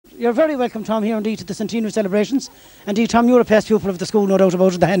you're very welcome, Tom, here indeed to the Centenary Celebrations. Indeed, Tom, you're a past pupil of the school, no doubt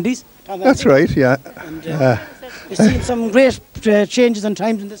about it, the Handies. Tom, that's right, yeah. And you've seen some great changes and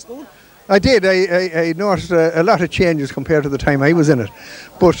times in the school? I did. I noticed a lot of changes compared to the time I was in it.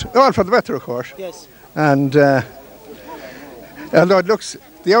 But all for the better, of course. Yes. And although it looks,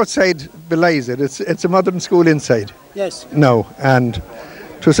 the outside belies it, it's a modern school inside. Yes. No, and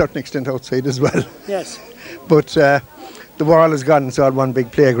to a certain extent outside as well. Yes. But the wall is gone, it's all one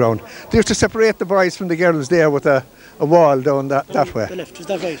big playground. They used to separate the boys from the girls there with a wall down that way. The left, is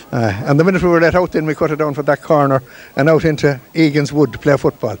that right? And the minute we were let out, then we cut it down for that corner and out into Egan's Wood to play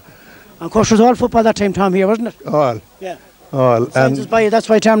football. And of course, it was all football that time, Tom, here, wasn't it? All. Yeah. All. And that's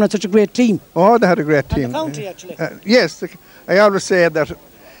why Tarmon had such a great team. Oh, they had a great team. And the county, actually. Yes, I always say that,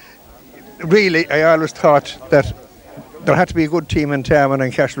 really, I always thought that there had to be a good team in Tarmon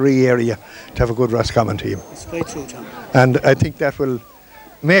and Castlerea area to have a good Roscommon team. It's quite true, Tom. And I think that will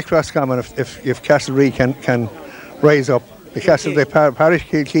make Roscommon, if Castlerea can rise up. The Castlerea Parish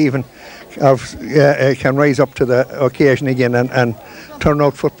Kilkeven can rise up to the occasion again and turn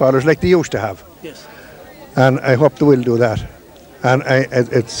out footballers like they used to have. Yes. And I hope they will do that. And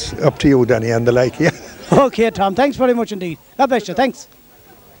it's up to you, Danny, and the like, yeah. Okay, Tom, thanks very much indeed. God bless you, thanks.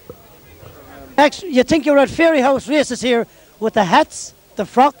 Actually, you think you're at Fairy House races here with the hats, the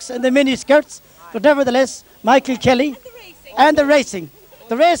frocks and the mini skirts, but nevertheless, Michael Kelly and the racing.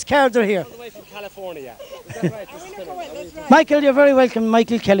 The race cards are here. All the way from California. Is that right? Michael, you're very welcome,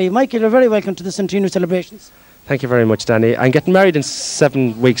 Michael Kelly. Michael, you're very welcome to the Centenary Celebrations. Thank you very much, Danny. I'm getting married in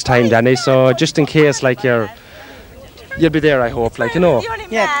 7 weeks' time, Danny, so just in case, like, you'll be there, I hope, like, you know.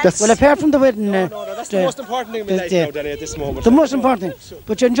 Yeah, well, apart from the wedding... that's the most important thing in my life now, Danny, at this moment. The most important thing.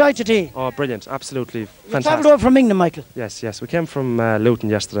 But you enjoyed today. Oh, brilliant, absolutely fantastic. You travelled over from England, Michael. Yes, we came from Luton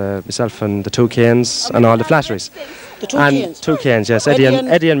yesterday, myself and the 2 Canes and all the flatteries. The 2 Canes? 2 Canes, yes,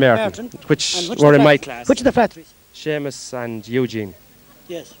 Eddie and Merton, which were in my class. Which are the flatteries? Seamus and Eugene.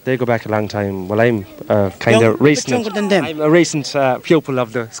 Yes. They go back a long time. Well, I'm kind of recent. Younger than them. I'm a recent pupil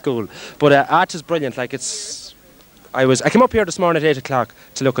of the school. But art is brilliant. Like, it's... I came up here this morning at 8 o'clock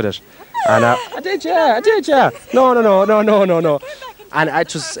to look at it. And I did, yeah. No. And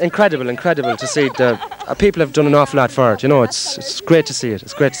it was incredible to see the people have done an awful lot for it. You know, it's great to see it.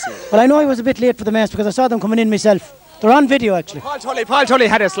 It's great to see it. Well, I know I was a bit late for the mass because I saw them coming in myself. They're on video, actually. Paul Tully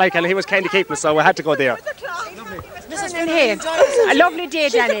had us, like, and he was kind of keeping us, so we had to go there. Mrs. Here. A lovely day,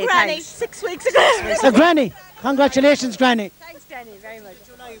 Danny. Thanks. 6 weeks ago. Granny. Congratulations, Granny. Thanks, Danny, very much.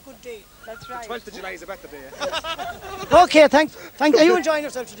 July, a good day. That's right. 12th of July is a better day. Okay, thanks. Are you enjoying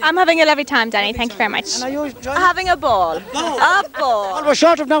yourself today? I'm having a lovely time, Danny. Thank you very much. And are you enjoying it? Having a ball. A ball. All we're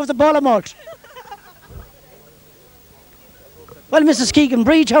short of now is the ball of malt. Well, Mrs. Keegan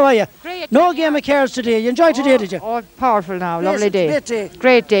Breach, how are you? Great. No game of cards today. You enjoyed today, did you? Oh, powerful now. Lovely day. Great day.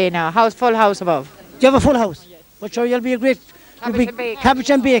 Great day now. Full house above. You have a full house? Yes. But sure, you'll be a great... Cabbage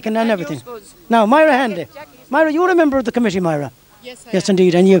and bacon and everything. Now, Myra Handy. Myra, you're a member of the committee, Myra. Yes, yes,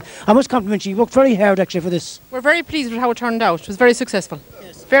 indeed. And I must compliment you. You worked very hard, actually, for this. We're very pleased with how it turned out. It was very successful.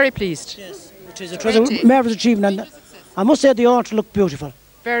 Yes. Very pleased. Yes. It was a marvellous achievement. And I must say the altar looked beautiful.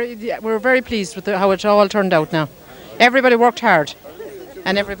 We're very pleased with how it all turned out now. Everybody worked hard.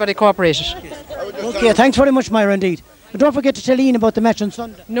 And everybody cooperated. Okay, thanks very much, Myra, indeed. And don't forget to tell Ian about the match on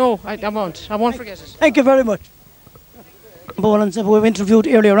Sunday. No, I won't. I won't forget it. Thank you very much. Bolans, who we interviewed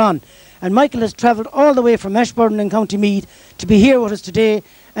earlier on. And Michael has travelled all the way from Ashburton in County Meath to be here with us today.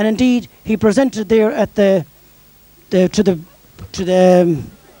 And indeed, he presented there at to the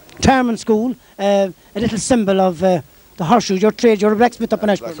Tarmon School a little symbol of the horseshoe. Your trade, you're a blacksmith up in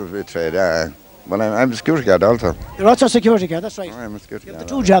Ashburton. That's what we trade, well, I'm a security guard also. You're also a security guard, that's right. I'm a security guard. You have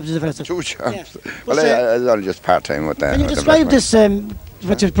the 2 jobs, as a fellow. 2 jobs. Yeah. Well, it's only just part-time with that. Can you describe this,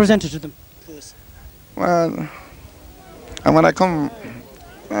 what you presented to them? Well, and when I come,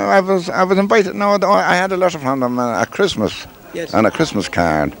 I was invited. No, I had a letter from them at Christmas, yes, and a Christmas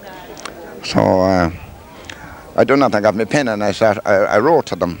card. So I do nothing. I got my pen and I wrote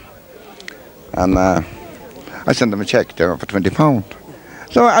to them, and I sent them a cheque there for £20.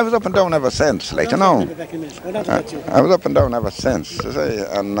 So I was up and down ever since, like, you know. I was up and down ever since, you see,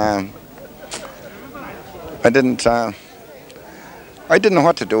 and I didn't know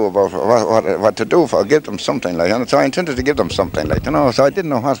what to do about what to do for give them something, like, and so I intended to give them something, like, you know. So I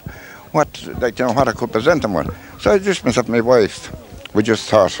didn't know what like, you know, what I could present them with. So I just myself and my wife, we just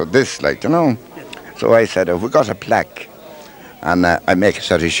thought of this, like, you know. So I said, if we got a plaque, and I make a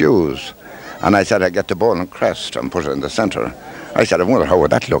set of shoes, and I said I get the ball and crest and put it in the centre. I said, I wonder how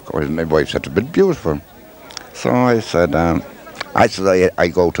would that look? My wife said, it'd be beautiful. So I said, I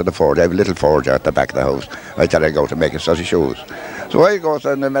go to the forge. I have a little forge at the back of the house. I said I go to make a set of shoes. So I go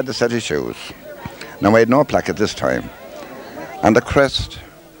and I made a set of shoes. Now I had no plaque at this time. And the crest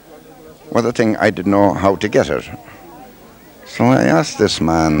was the thing I didn't know how to get it. So I asked this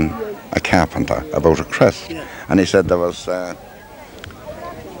man, a carpenter, about a crest. Yeah. And he said there was a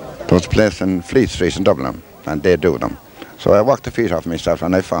place in Fleet Street in Dublin, and they do them. So I walked the feet off myself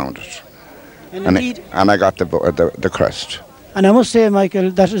and I found it. And I got the crest. And I must say,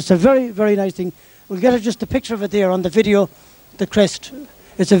 Michael, that it's a very, very nice thing. We'll get just a picture of it there on the video, the crest.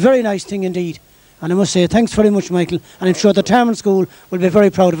 It's a very nice thing indeed. And I must say, thanks very much, Michael. And I'm sure the Tarmon School will be very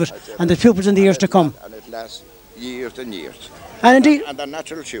proud of it, and the pupils in the years to come. And it lasts years and years. And indeed, and they're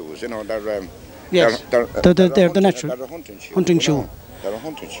natural shoes, you know. They're yes, they're the natural they're a hunting shoe. Hunting shoe. They're a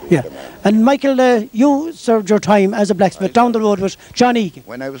hunting shoe. Yeah. And Michael, you served your time as a blacksmith down the road with John Egan.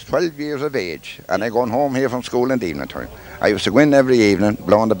 When I was 12 years of age, and I gone home here from school in the evening time, I used to go in every evening,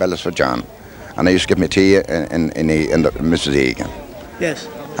 blowing the bells for John, and I used to give me tea in Mrs. Egan. Yes.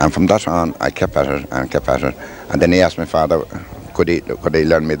 And from that on, I kept at it and kept at it. And then he asked my father, could he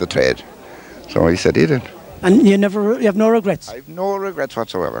learn me the trade? So he said he did. And you have no regrets? I have no regrets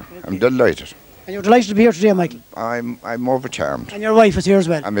whatsoever. Okay. I'm delighted. And you're delighted to be here today, Michael? I'm overcharmed. And your wife is here as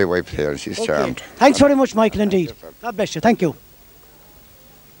well? And my wife is here, she's charmed. Thanks very much, Michael, indeed. God bless you. Thank you.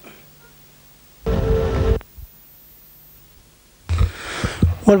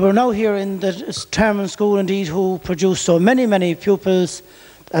 Well, we're now here in the Tarmon School, indeed, who produced so many, many pupils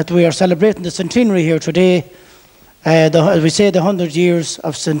that we are celebrating the centenary here today. As we say, the 100 years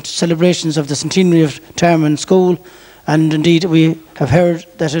of celebrations of the centenary of Tarmon School. And indeed, we have heard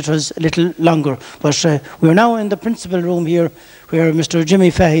that it was a little longer. But we're now in the principal room here, where Mr.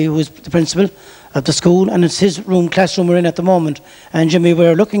 Jimmy Fahey, who is the principal of the school, and it's his classroom we're in at the moment. And Jimmy,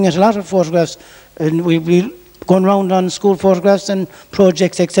 we're looking at a lot of photographs, and we'll going round on school photographs and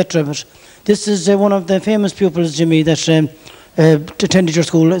projects, etc. But this is one of the famous pupils, Jimmy, that attended your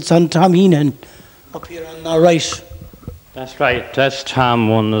school. It's on Tom Heenan, up here on our right. That's right. That's Tom,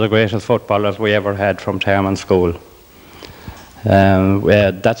 one of the greatest footballers we ever had from Tarmon School.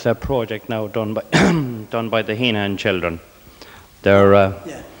 That's a project now done by done by the Heenan children. Their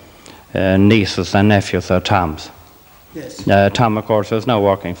nieces and nephews are Tom's. Yes. Tom, of course, is now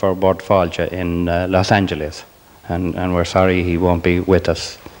working for Bud Falja in Los Angeles, and we're sorry he won't be with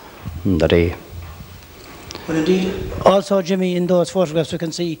us that day. Well, indeed, also, Jimmy, in those photographs we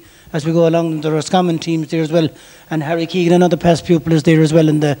can see as we go along the Roscommon teams there as well, and Harry Keegan, another past pupil, is there as well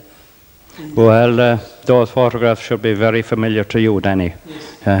in the... Well, those photographs should be very familiar to you, Danny,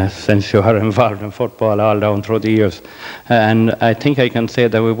 yes. Since you are involved in football all down through the years. And I think I can say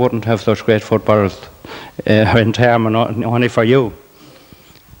that we wouldn't have such great footballers in Tarmon only for you.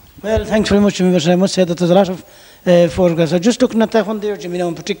 Well, thanks very much, Jimmy, but I must say that there's a lot of photographs. I'm just looking at that one there, Jimmy, now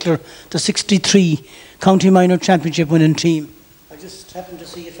in particular, the 63 County Minor Championship winning team. I just happened to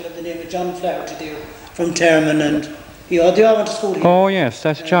see a fellow by the name of John Flaherty there from Tarmon, and they all went to school here. Oh yes,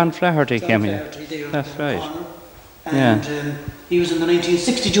 that's John Flaherty came here. That's right. And he was in the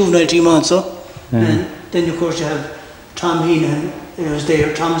 1960 juvenile team also. And then of course you have Tom Heenan, who was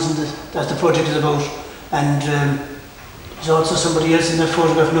there. Tom is in that's the project is about. And there's also somebody else in that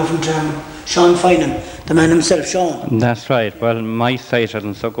photograph now from Tarmon, Sean Finan, the man himself, Sean. That's right. Well, my sight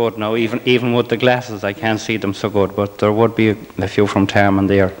isn't so good now. Even with the glasses, I can't see them so good. But there would be a few from Tarmon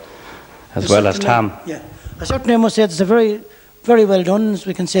there, as well as Tom. Yeah. I certainly must say it's a very, very well done, as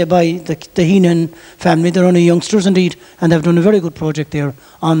we can say, by the Heenan family. They're only youngsters indeed, and they've done a very good project there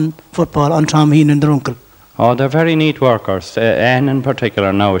on football, on Tom Heenan, their uncle. Oh, they're very neat workers. Anne in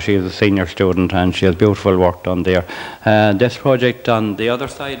particular now, she's a senior student and she has beautiful work done there. This project on the other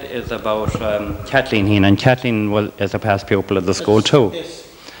side is about Kathleen Heenan. Kathleen is a past pupil of the school too.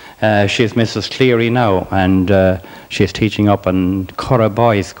 Yes. She's Mrs. Cleary now, and she's teaching up in Curra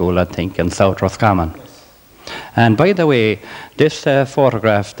Boys School, I think, in South Roscommon. Yes. And by the way, this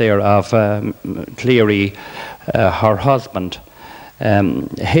photograph there of Cleary, her husband,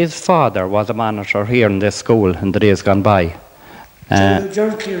 his father was a monitor here in this school in the days gone by.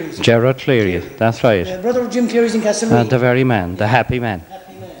 Gerard Cleary. Gerard Cleary, that's right. Brother of Jim Cleary's in Castlerea. The very man, the happy man.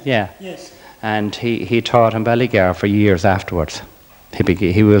 Happy man. Yeah. Yes. And he taught in Ballygar for years afterwards. He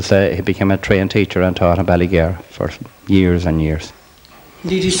became a trained teacher and taught in Ballygar for years and years.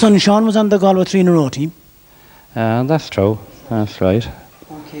 Indeed, his son Sean was on the Galway 3-in-a-row team. That's true. That's right.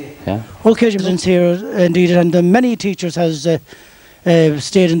 Okay. Yeah. Okay, Jim's here indeed, and many teachers has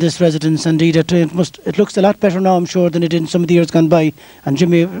stayed in this residence. Indeed, it looks a lot better now, I'm sure, than it did in some of the years gone by. And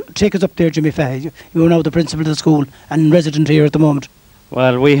Jimmy, take us up there, Jimmy Fahey. You are now the principal of the school and resident here at the moment.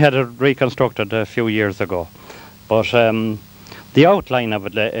 Well, we had it reconstructed a few years ago, but The outline of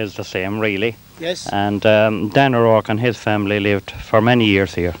it is the same, really. Yes. And Dan O'Rourke and his family lived for many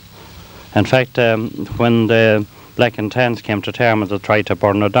years here. In fact, when the Black and Tans came to Tarmon, they tried to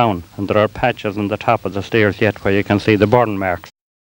burn it down. And there are patches on the top of the stairs yet where you can see the burn marks.